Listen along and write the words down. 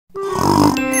Oh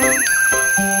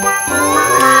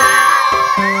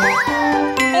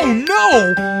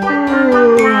no!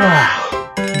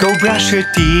 Go brush your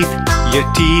teeth, your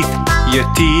teeth, your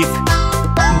teeth.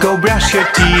 Go brush your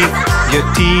teeth, your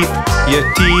teeth, your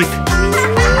teeth.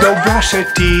 Go brush your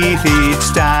teeth,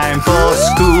 it's time for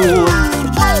school.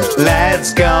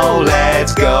 Let's go,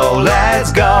 let's go,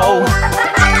 let's go.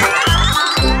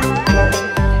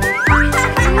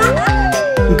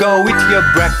 Go with your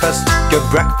breakfast, your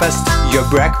breakfast, your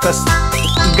breakfast.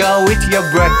 Go with your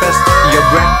breakfast, your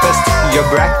breakfast, your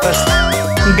breakfast.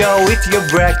 Go with your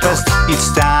breakfast,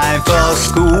 it's time for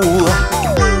school.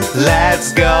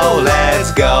 Let's go,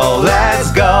 let's go,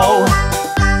 let's go.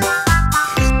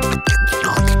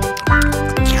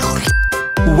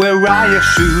 Where are your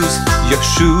shoes, your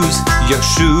shoes, your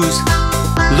shoes?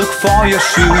 Look for your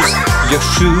shoes, your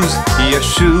shoes, your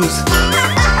shoes.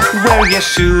 Wear your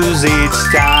shoes,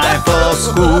 it's time for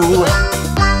school.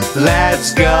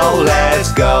 Let's go,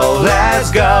 let's go, let's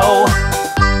go.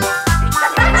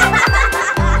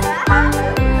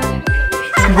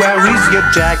 Where is your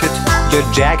jacket, your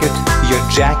jacket, your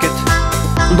jacket?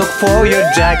 Look for your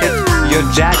jacket, your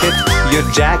jacket, your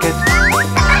jacket.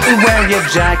 Wear your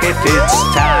jacket,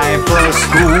 it's time for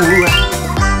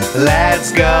school.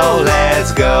 Let's go,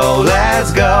 let's go,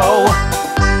 let's go.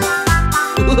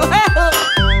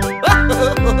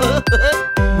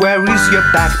 Where is your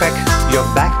backpack, your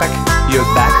backpack, your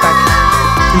backpack?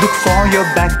 Look for your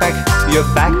backpack, your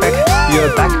backpack, your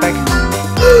backpack.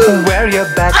 Wear your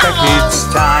backpack, it's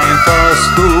time for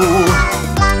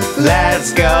school.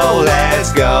 Let's go,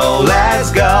 let's go,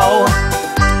 let's go.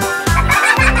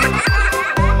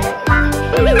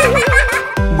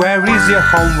 Where is your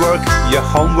homework, your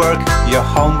homework, your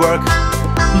homework?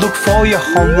 Look for your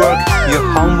homework, your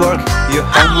homework, your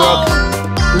homework.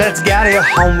 Let's get your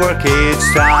homework,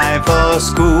 it's time for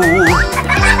school.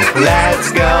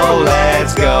 Let's go,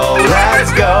 let's go,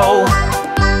 let's go.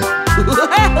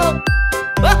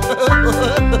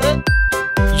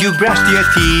 You brushed your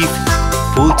teeth,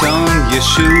 put on your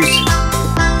shoes,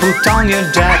 put on your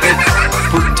jacket,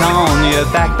 put on your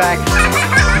backpack.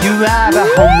 You have a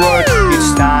homework,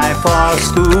 it's time for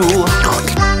school.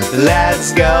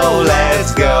 Let's go,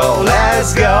 let's go,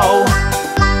 let's go.